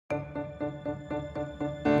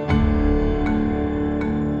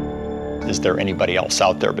is there anybody else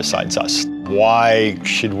out there besides us? Why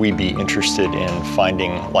should we be interested in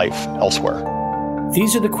finding life elsewhere?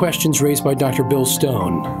 These are the questions raised by Dr. Bill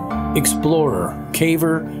Stone, explorer,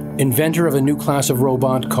 caver, inventor of a new class of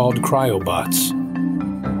robot called Cryobots.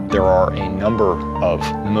 There are a number of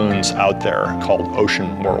moons out there called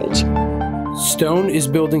ocean worlds. Stone is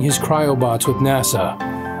building his Cryobots with NASA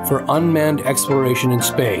for unmanned exploration in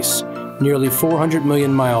space, nearly 400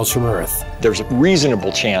 million miles from Earth. There's a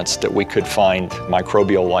reasonable chance that we could find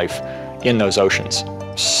microbial life in those oceans.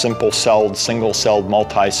 Simple-celled, single-celled,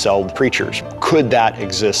 multi-celled creatures. Could that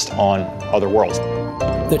exist on other worlds?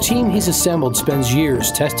 The team he's assembled spends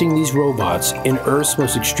years testing these robots in Earth's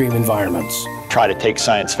most extreme environments. Try to take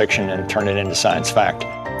science fiction and turn it into science fact.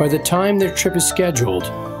 By the time their trip is scheduled,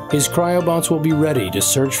 his Cryobots will be ready to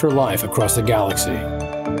search for life across the galaxy.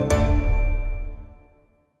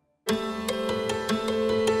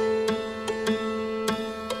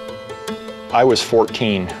 I was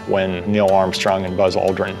 14 when Neil Armstrong and Buzz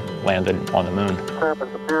Aldrin landed on the moon. The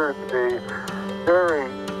surface appears to be very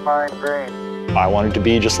fine grained. I wanted to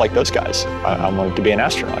be just like those guys. I wanted to be an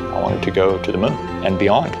astronaut. I wanted to go to the moon and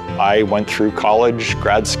beyond. I went through college,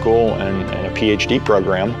 grad school, and a PhD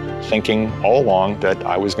program thinking all along that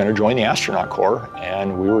I was going to join the astronaut corps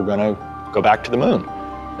and we were going to go back to the moon.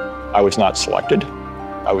 I was not selected.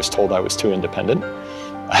 I was told I was too independent,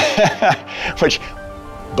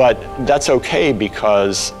 but that's okay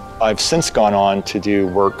because I've since gone on to do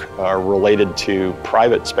work related to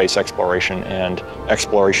private space exploration and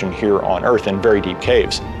exploration here on Earth in very deep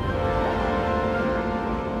caves.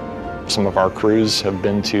 Some of our crews have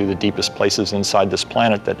been to the deepest places inside this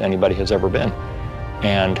planet that anybody has ever been.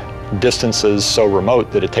 And distances so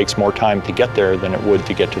remote that it takes more time to get there than it would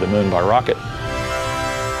to get to the moon by rocket.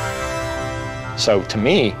 So to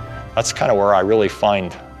me, that's kind of where I really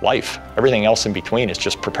find life. Everything else in between is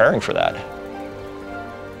just preparing for that.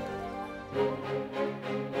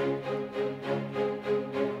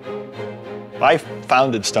 I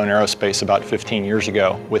founded Stone Aerospace about 15 years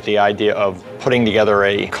ago with the idea of putting together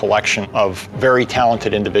a collection of very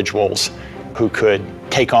talented individuals who could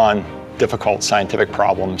take on difficult scientific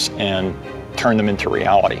problems and turn them into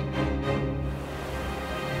reality.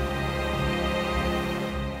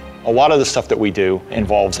 A lot of the stuff that we do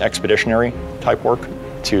involves expeditionary type work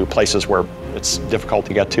to places where it's difficult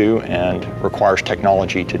to get to and requires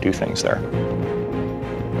technology to do things there.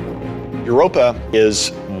 Europa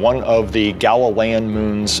is one of the Galilean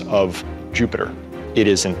moons of Jupiter. It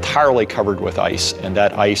is entirely covered with ice, and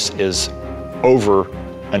that ice is over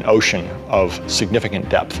an ocean of significant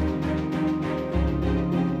depth.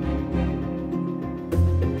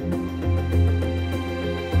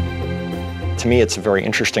 To me, it's a very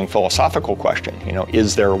interesting philosophical question. You know,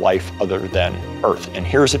 is there life other than Earth? And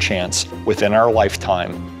here's a chance within our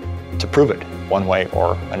lifetime to prove it one way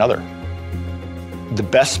or another. The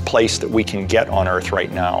best place that we can get on Earth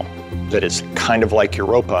right now that is kind of like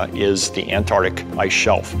Europa is the Antarctic ice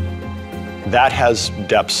shelf. That has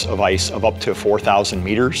depths of ice of up to 4,000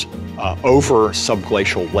 meters over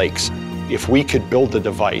subglacial lakes. If we could build a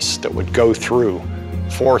device that would go through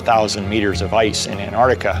 4,000 meters of ice in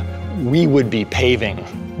Antarctica, we would be paving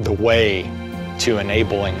the way to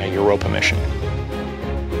enabling a Europa mission.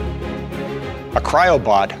 A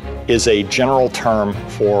cryobot is a general term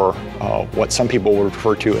for what some people would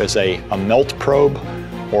refer to as a melt probe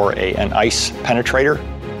or an ice penetrator.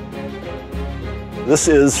 This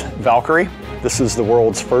is VALKYRIE. This is the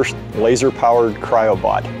world's first laser-powered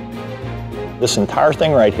cryobot. This entire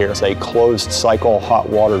thing right here is a closed-cycle hot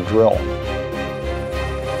water drill.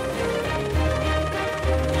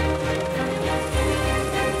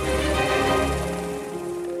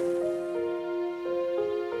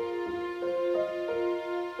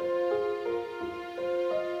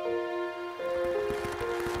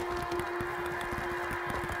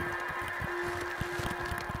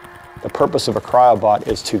 The purpose of a cryobot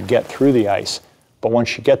is to get through the ice, but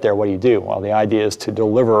once you get there, what do? Well, the idea is to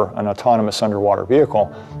deliver an autonomous underwater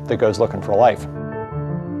vehicle that goes looking for life.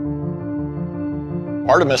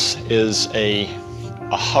 Artemis is a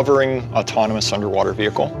hovering autonomous underwater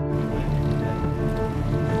vehicle.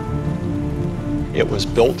 It was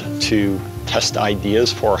built to test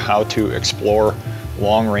ideas for how to explore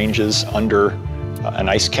long ranges under an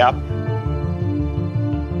ice cap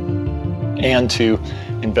and to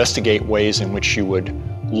investigate ways in which you would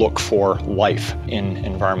look for life in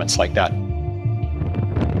environments like that.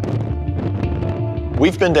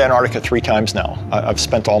 We've been to Antarctica 3 times now. I've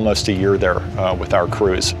spent almost a year there with our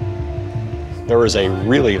crews. There is a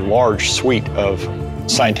really large suite of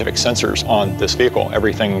scientific sensors on this vehicle,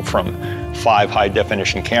 everything from 5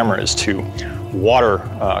 high-definition cameras to water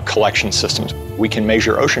collection systems. We can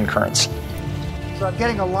measure ocean currents. So I'm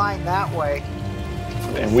getting a line that way.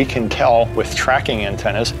 And we can tell with tracking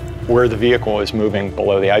antennas where the vehicle is moving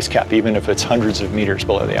below the ice cap, even if it's hundreds of meters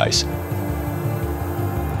below the ice.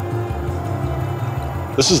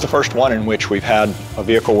 This is the first one in which we've had a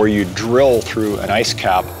vehicle where you drill through an ice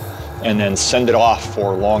cap and then send it off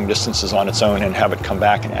for long distances on its own and have it come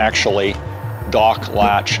back and actually dock,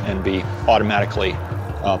 latch, and be automatically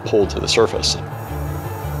pulled to the surface.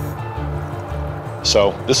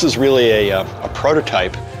 So this is really a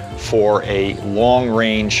prototype for a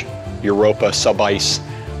long-range Europa sub-ice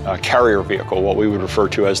carrier vehicle, what we would refer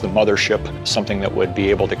to as the mothership, something that would be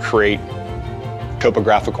able to create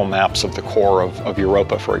topographical maps of the core of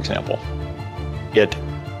Europa, for example. It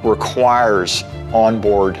requires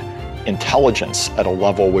onboard intelligence at a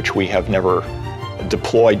level which we have never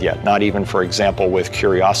deployed yet, not even, for example, with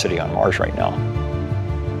Curiosity on Mars right now.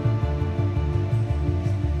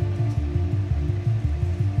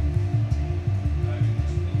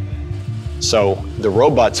 So the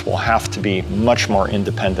robots will have to be much more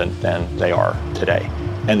independent than they are today,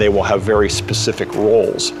 and they will have very specific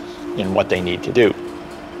roles in what they need to do.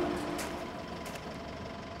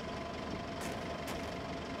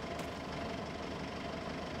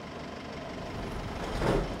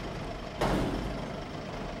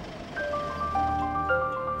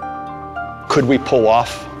 Could we pull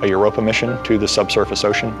off a Europa mission to the subsurface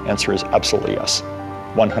ocean? Answer is absolutely yes,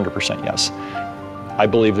 100% yes. I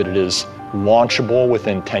believe that it is launchable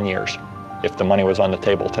within 10 years if the money was on the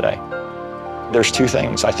table today. There's two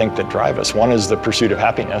things I think that drive us. One is the pursuit of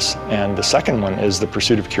happiness, and the second one is the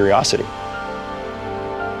pursuit of curiosity.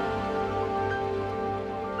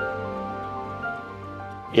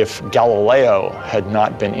 If Galileo had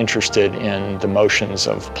not been interested in the motions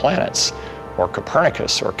of planets, or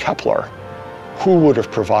Copernicus or Kepler, who would have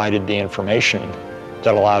provided the information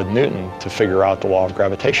that allowed Newton to figure out the law of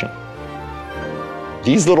gravitation?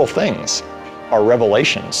 These little things are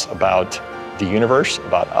revelations about the universe,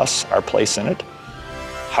 about us, our place in it.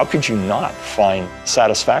 How could you not find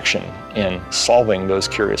satisfaction in solving those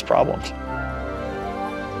curious problems?